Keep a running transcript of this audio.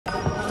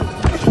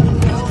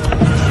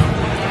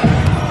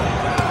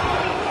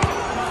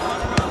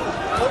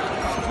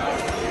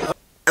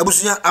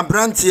Ebusunya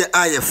abrantie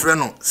a ye frɛ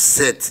no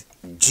set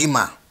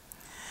Jima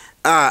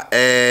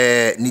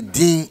ni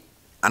din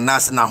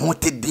anas na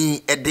hote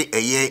din de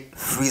eye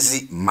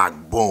Freezy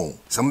Macbones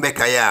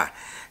sambeka ya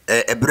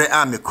ebre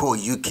a meko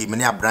UK me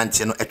ne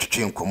abrantie no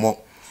etwetwe nkomo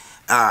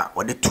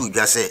wode tu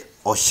dwa se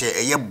o hye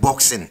eye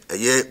boxing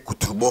eye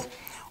kuturbo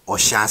o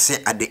hye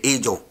at the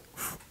age of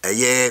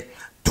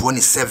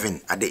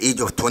 27 at the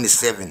age of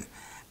 27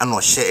 and o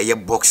hye eye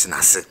boxing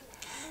ase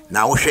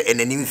na wo hwe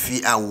enanim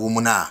fi a wo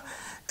mu na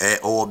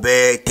or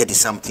be 30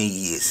 something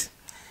years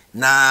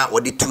na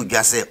wodi tu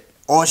dwa se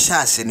o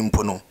sha ase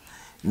nimpo no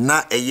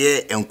na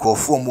eye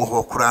enkofo mu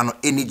hokora no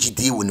energy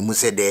di woni mu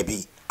se da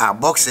bi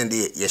boxing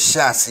de ye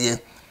sha ase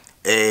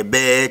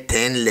be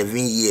 10 11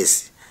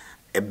 years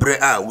ebre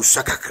a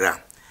wusha kakra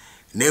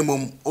na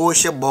emum o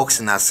hye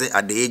boxing ase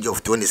at the age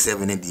of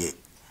 27 de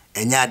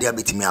enya ade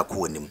abetimi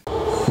akonim.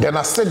 Then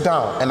I sit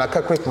down and I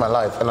calculate my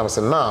life and I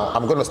say, now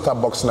I'm going to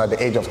start boxing at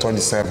the age of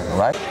 27,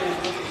 right?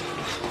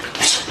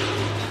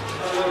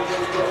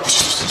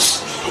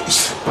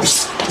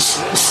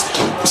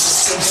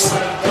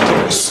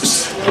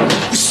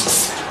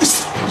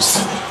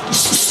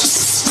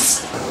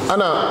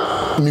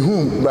 Anna,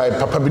 Mihum, right?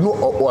 Papa Binu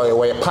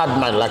or a pad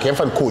man, like a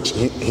coach.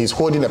 He's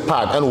holding a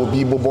pad and will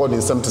be board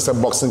in some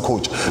boxing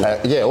coach.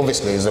 Yeah,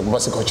 obviously, he's a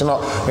boxing coach. You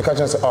know, the coach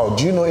says, oh,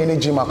 do you know any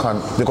gym I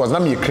can? Because now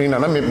me clean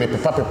and I me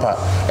paper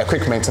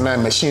equipment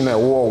and machine and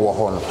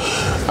war.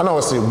 And I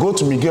was saying, go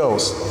to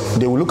Miguel's,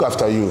 they will look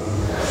after you.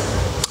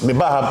 Me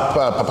ba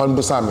papa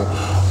mbusame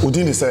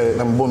udini say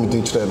na mbo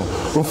meeting today no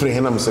umfre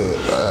hena me say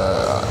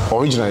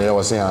originally I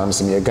was saying I'm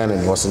say me Ghana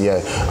and was yeah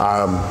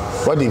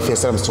what the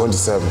first time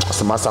 27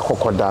 so master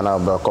kokoda na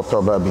ba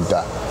kopel ba bi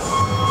da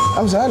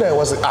I'm say I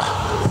was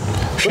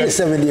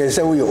 27 years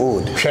say we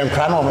old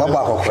shemkra na mo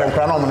ba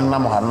shemkra na mo na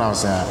mo ha na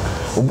say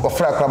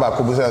ofra kra ba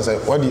ko bi say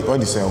what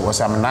the say was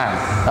I'm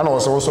 9 and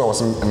also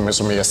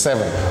was me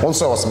 7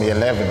 also was me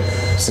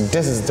 11 so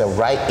this is the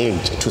right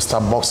age to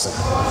start boxing.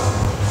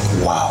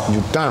 Wow,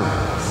 you done.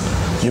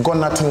 You got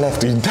nothing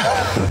left. You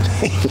done.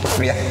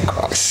 Free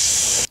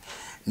gosh.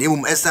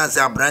 Nimum essence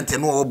abrante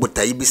no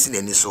obota ibisi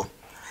nani so.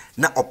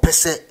 Na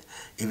opese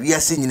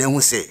ewiase nyina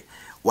hu se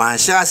wan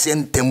hya ase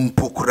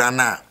ntempo kura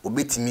na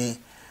obetimi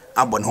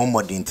abon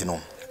homodin no.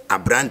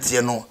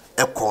 Abrante no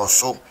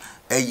ekoso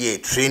eye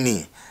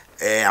training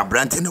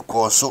abrante no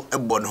koso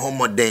ebon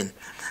homodin.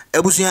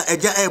 Ebusuya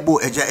eja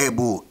ebo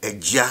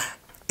eja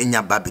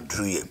enya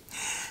babedruye.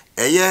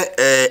 Eye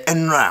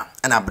enra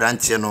na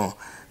branche no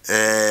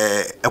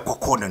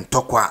ekoko ne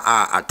ntokwa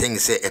I think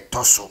say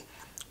etoso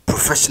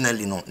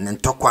professionally no ne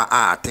ntokwa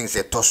I think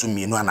say etoso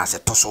mienu ana say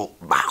etoso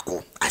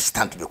baako I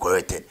stand to be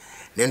corrected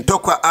ne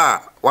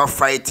ntokwa wa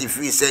fight if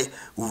we say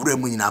uvure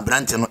mu nyina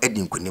branche no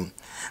edi nkunim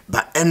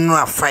ba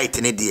enra fight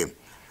ne de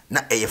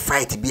na eye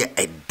fight bi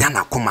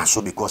edana koma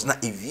so because na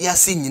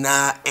eviase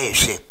nyina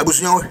ehwe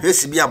abusunya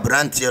hwesi bi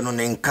branche no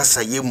ne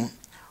nkasa yem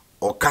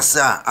o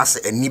kasa asa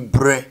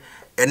enibre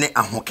ene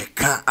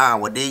ahokeka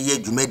wode ye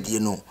dwumadie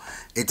no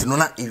etino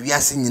na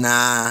ewiase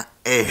nyina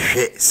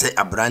ehwe se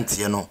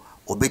abrante no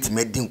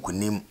obetime di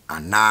nkunim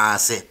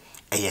anase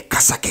eye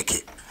kasa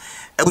keke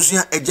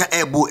ebusuya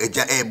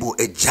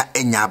eja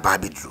enya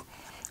babedru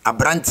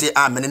abrante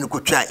mene no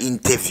kotwa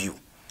interview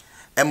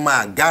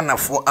ema Ghana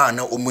fo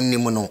na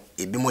omunim no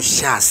ebi mo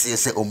hyase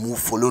se omu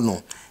follow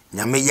no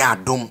nyame ya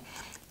adom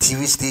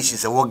TV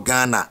stations wo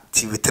Ghana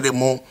TV3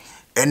 mo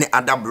any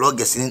other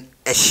bloggers in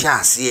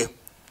hyase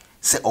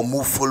se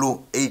omu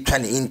follow twa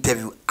ne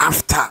interview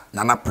after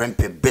Nana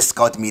Prempe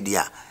Biscout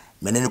Media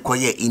menene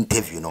koye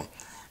interview no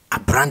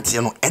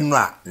abrante no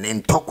enra ne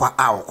ntokwa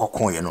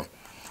okokon ye no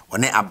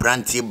one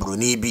abrante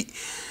broni bi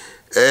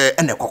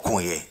ene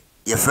kokon ye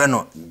ye frɛ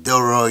no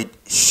Delroy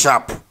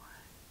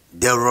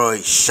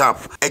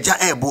Sharp eja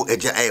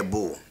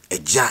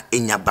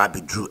enya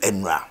babedru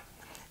enra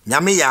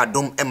nyame ya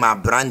adom ma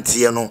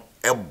abrante no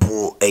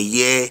ebo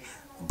eye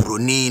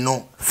broni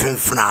no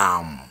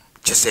fenfram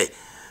chese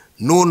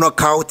no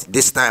knockout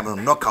this time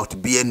knockout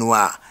be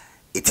no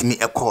etimi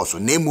ekoso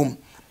nemum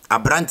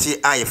abrante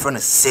ye friend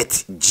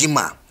set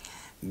Jima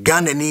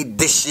Ghana ni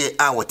deshe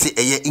wote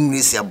eye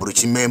English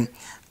abrochimem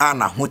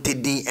na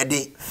hotedin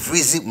de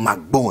Freezy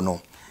Macbones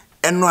no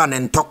eno ane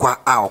ntokwa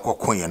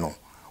okokonye no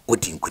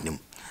odi nkunim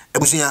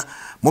ebusunya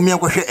momia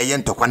kwhwe eye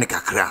ntokwa ne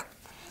kakra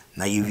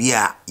na yewi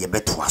a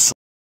yebeto aso.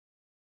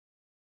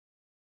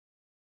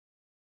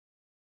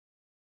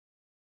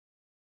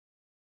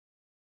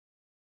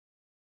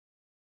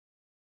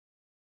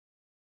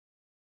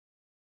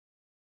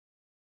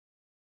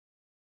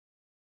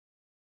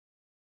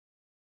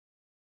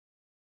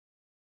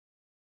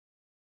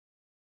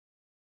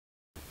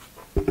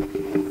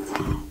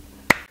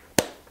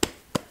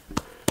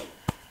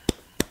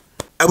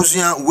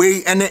 Abusuya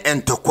we ene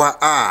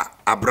entokwa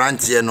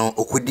abrante no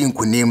okodi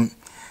nkunim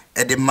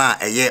edema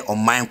eye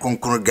oman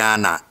konkro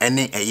Ghana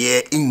ene eye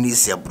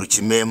English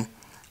abruchimem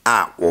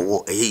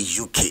wowo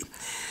eye UK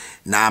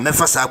na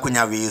mefasa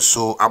akonya we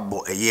so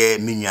abo eye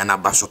menua na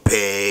baso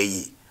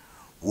pei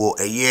wo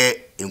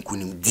eye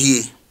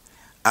nkunimdie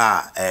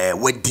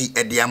wadi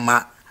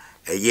ediama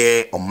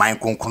eye oman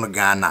konkono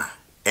Ghana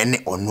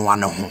ene ono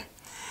ano ho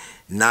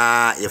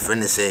na ye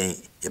friend say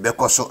ye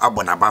bekoso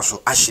abonaba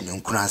so ahye ne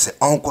nkuna se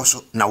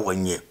onkoso na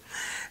wonye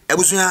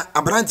ebusua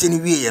abrante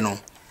ni wiye no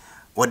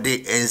wode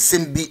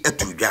ensem bi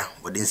atudwa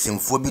wode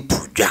ensemfo bi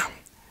tudwa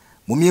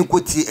mumi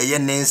nkoti eye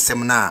ne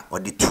ensem na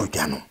wode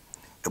tudwa no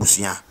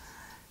ebusua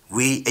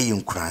we eye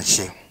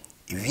nkuranhye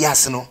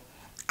wiase no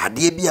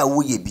ade bi a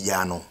wo ye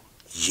bia no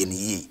ye ne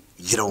ye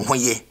yire ho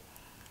ye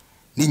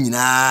ni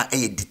nyina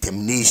eye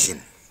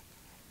determination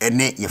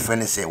ene ye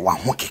friend say wa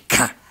ho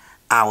keka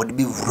a wode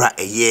bi wura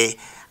eye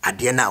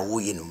ade na wo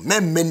ye no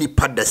memmani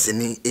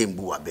padaseni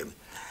embu abem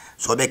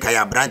so be kai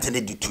abrante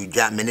ne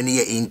ditudwa menene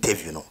ye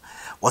interview no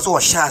waso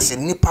shase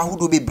nipa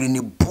hudo bebre ni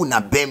bu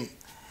na bem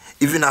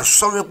even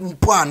asore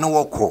mpo a na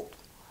woko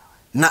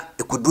na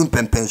ekudum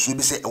pempensu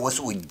bi se e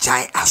waso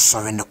ojai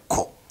asore ne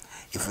ko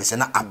ifese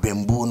na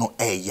abembu no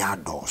ya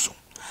doso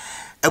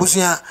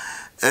ebusia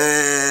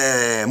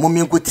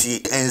momi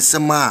nkuti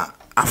ensema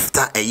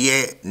after a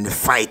year ne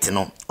fight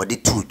no odi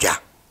tudwa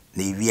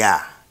na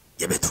ewia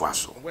ye beto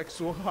aso work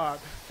so hard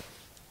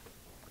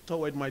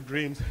toward my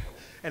dreams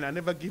and I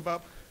never give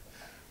up.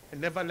 I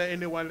never let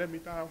anyone let me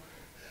down.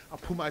 I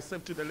put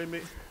myself to the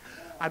limit.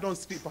 I don't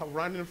sleep. I'm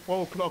running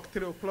 4 o'clock,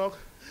 3 o'clock.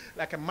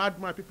 Like a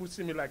madman, people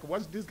see me like,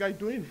 what's this guy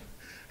doing?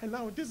 And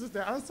now this is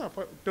the answer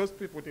for those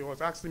people. They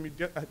was asking me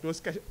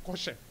those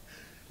questions.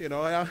 You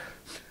know,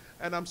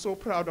 and I'm so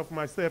proud of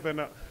myself.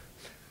 And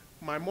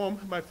my mom,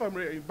 my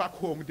family back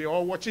home, they're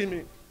all watching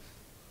me.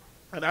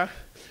 And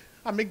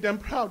I make them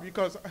proud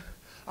because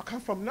I come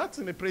from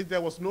nothing. A place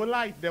there was no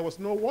light, there was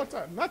no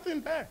water,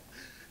 nothing there.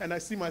 And I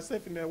see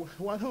myself in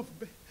one of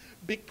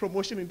big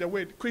promotion in the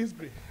way,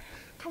 Queensbury.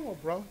 Come on,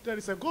 bro. There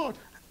is a God.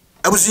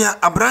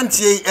 Abusia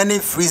abrantie ene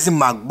Freezy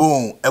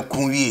Macbones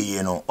ekunwie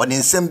ye no ode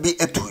nsem bi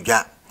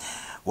etudwa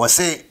wo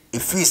se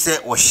efi se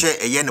wo hye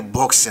eye ne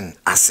boxing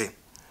ase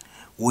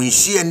wo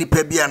nhie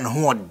nipa bia ne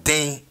ho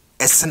den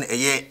esen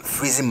eye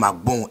Freezy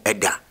Macbones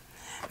eda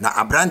na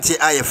abrantie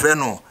aye frɛ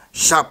no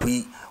sharp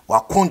yi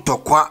wa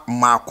kontokwa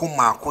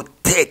maako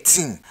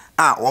 13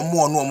 a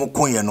omo no omo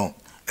konye no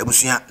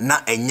abusia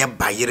na enye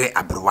bayire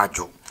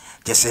abrewajo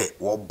jese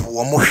wo bo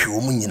omo hwe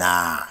omo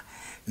nyina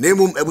na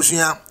emum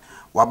abusia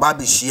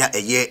wababishia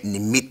eye ni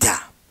mita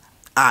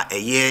a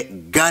eye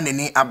Ghana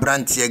ni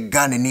abrantie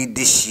Ghana ni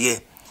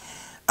dehie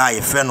a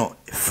ye fe no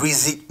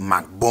Freezy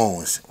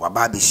Macbones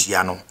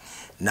wababishia no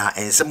na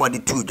ensemo de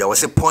tudwa wo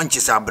se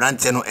punches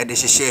abrantie no ede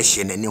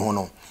hyehye nani ho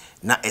no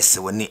na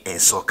esewoni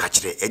enso ka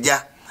kire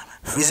eja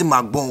Freezy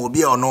Macbones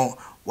obi a ono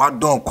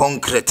wadon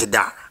concrete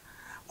da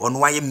ono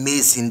waye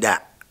mason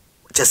da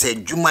chese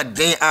djuma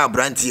den a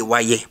abrantie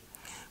waye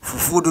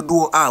fufu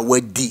dodo a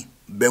wadi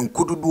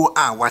benku dodo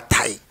a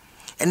watai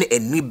ene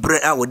enibre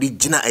a wodi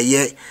gina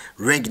eye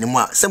ring ni mu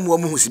a semwo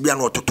mu husibia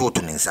na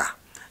otototo ne nsa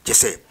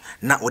chese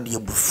na wodi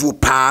ebufu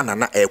pa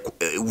na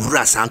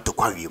wura santo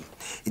kwawiem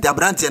ida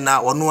brante na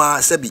ono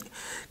a sabi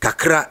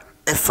kakra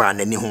efa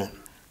nani ho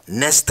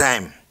next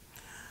time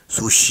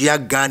so shia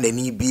Ghana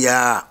ni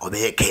bia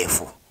obe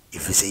careful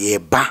if you say ye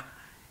ba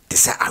te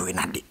say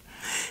awenade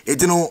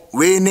etino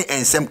we ni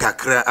ensem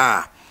kakra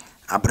a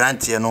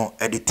abrante no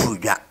edi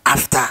tudwa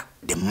after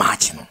the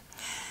match no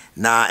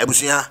na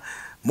ebusuya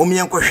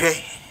momien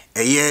kohwe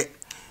eye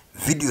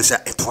videos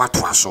a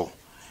etoatoa so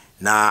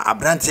na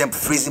abrante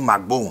Freezy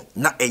Macbones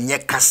na enye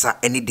kasa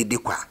eni dede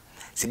kwa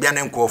sibia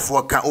ne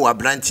nkofo ka o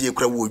abrante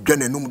kura wo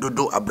dwananum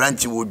dodo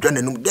abrante wo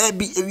dwananum da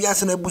bi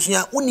ewiase na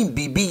ebusuya oni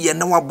bibi ye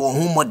na wabo ho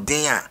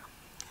moden a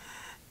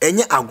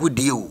enye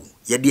agudie o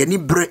ye de ani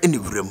bre eni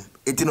vrem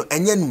etino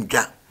enye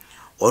nudwa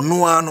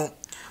ono ano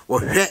wo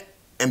hwe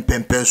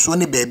empempenso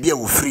ne ba bia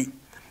wo firi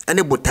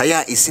ene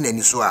botaya esi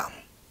nani so a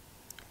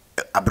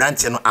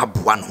abrante no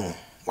aboa no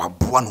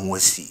waboa no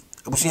wasi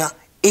ebusuya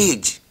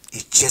age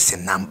is just a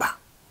number.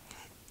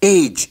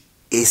 Age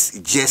is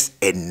just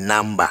a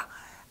number.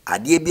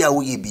 Ade bia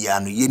wo ye bia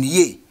no ye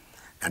niye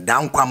na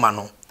dan kwama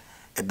no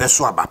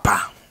ebeso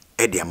abapa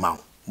e de ma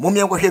mo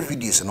me hwe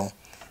videos no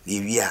na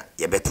ewia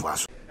ye beto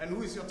aso. And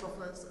who is your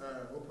toughest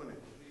opponent?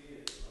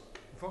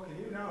 Fucking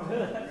you now.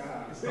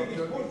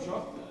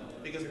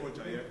 Biggest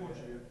puncher, yeah.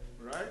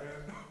 Right?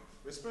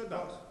 Respect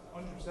that.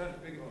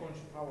 100% biggest punch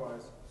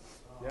power-wise.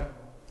 Yeah.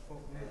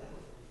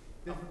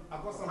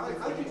 I've got something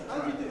for you. How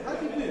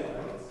do you do it?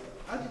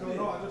 I don't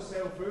know, I just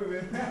sail through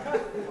it. I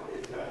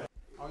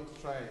want you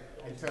to try it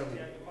and tell me.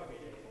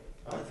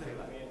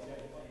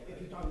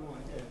 If you don't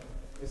want it,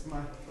 It's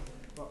my.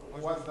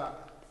 What's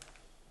that?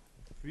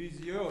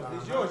 Freezy yours.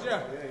 It's yours,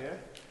 yeah. Yeah.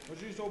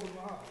 But you just open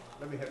my heart.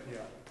 Let me help you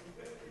out.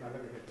 Now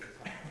let me help you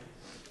out.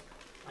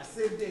 I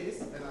saved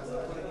this and I'm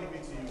going to give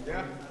it to you.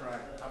 Yeah. You try.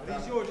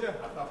 It's yours, yeah.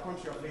 After I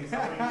punch your face, I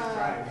want you to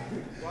try.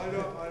 Why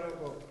not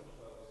go?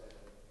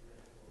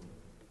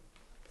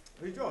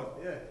 It's yours?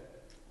 Yeah.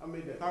 I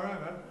made that. All right,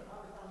 man.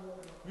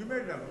 You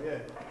made them? Yeah.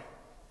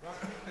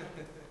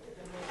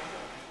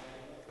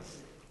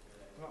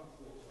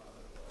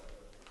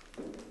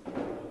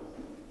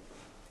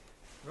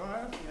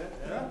 Right?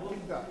 Yeah.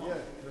 Keep that. Yeah.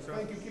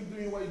 Thank you. Keep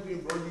doing what you're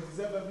doing, bro. You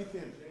deserve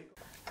everything.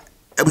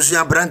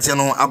 Ebusuya brante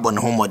no abɔ ne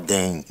ho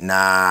modern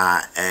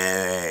na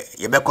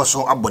yɛbɛkɔ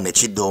so abɔ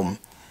n'akyi dom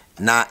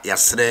na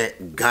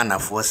yɛsrɛ Ghana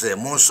for say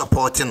mon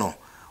support no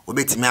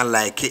obetimi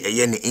like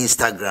ɛyɛ ne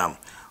Instagram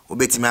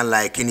obetimi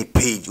like ni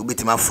page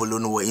obetimi follow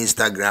no wɔ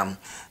Instagram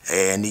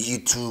ni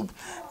YouTube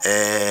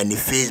ni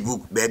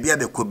Facebook baby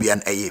abɛkɔ bia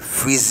na ɛyɛ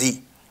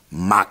Freezy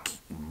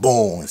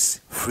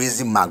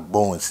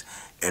Macbones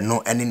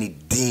eno ene ni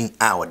din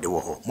a wɔde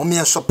wɔ hɔ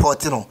momia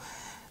support no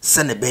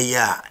sɛ ne bɛyɛ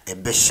a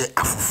ɛbɛhyɛ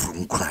afoforo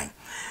nkran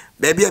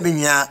baby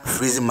abenya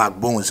Freezy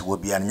Macbones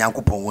wɔ bia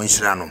nyankopɔn wɔn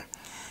hyira no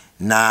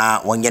na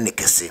wɔnyɛ ne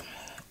kɛse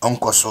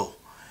onkoso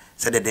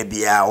said that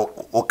be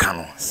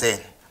okano say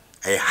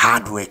a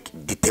hard work,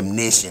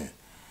 determination,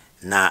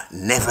 na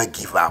never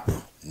give up.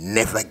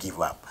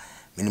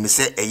 Meaning me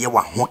say a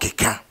yewa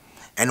honkeka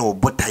and o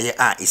botaye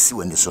a isi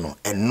when sono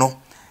and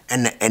no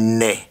and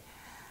ne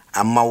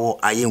amawo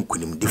ayen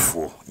kunim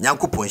defo.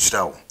 Nyanko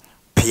ponchao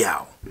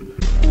piao.